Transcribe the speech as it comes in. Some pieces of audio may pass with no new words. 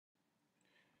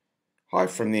Hi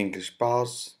from the English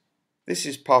Bars. This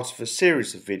is part of a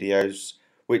series of videos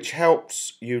which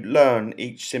helps you learn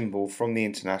each symbol from the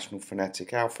International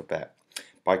Phonetic Alphabet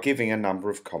by giving a number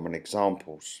of common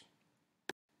examples.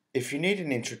 If you need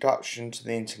an introduction to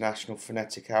the International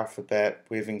Phonetic Alphabet,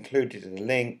 we have included a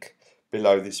link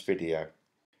below this video.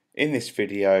 In this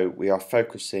video we are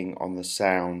focusing on the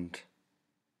sound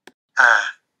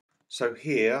ah. So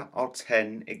here are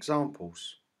 10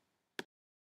 examples.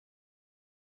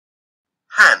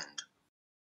 Hand,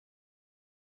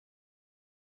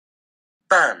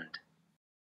 band,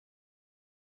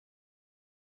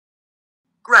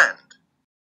 grand,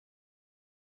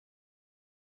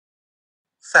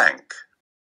 thank,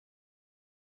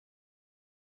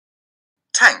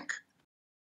 tank,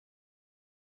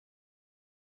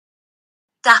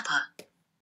 dapper,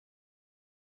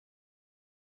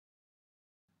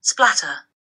 splatter,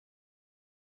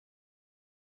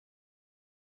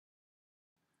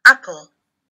 apple,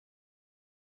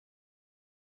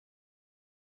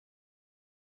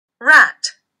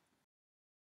 rat,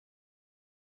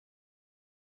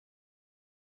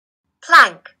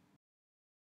 plank.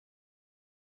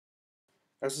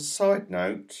 As a side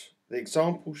note, the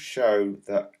examples show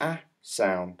that a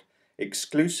sound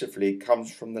exclusively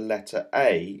comes from the letter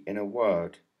A in a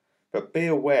word, but be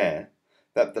aware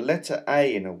that the letter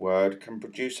A in a word can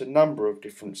produce a number of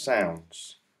different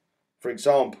sounds. For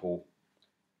example,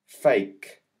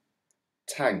 fake,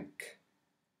 tank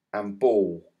and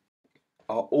ball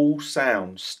are all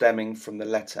sounds stemming from the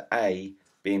letter A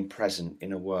being present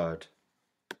in a word.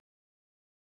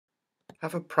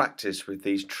 Have a practice with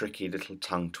these tricky little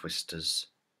tongue twisters.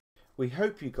 We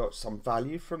hope you got some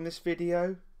value from this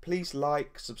video. Please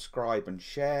like, subscribe and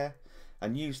share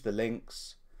and use the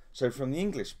links. So from the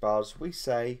English Buzz we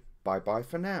say bye bye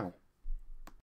for now.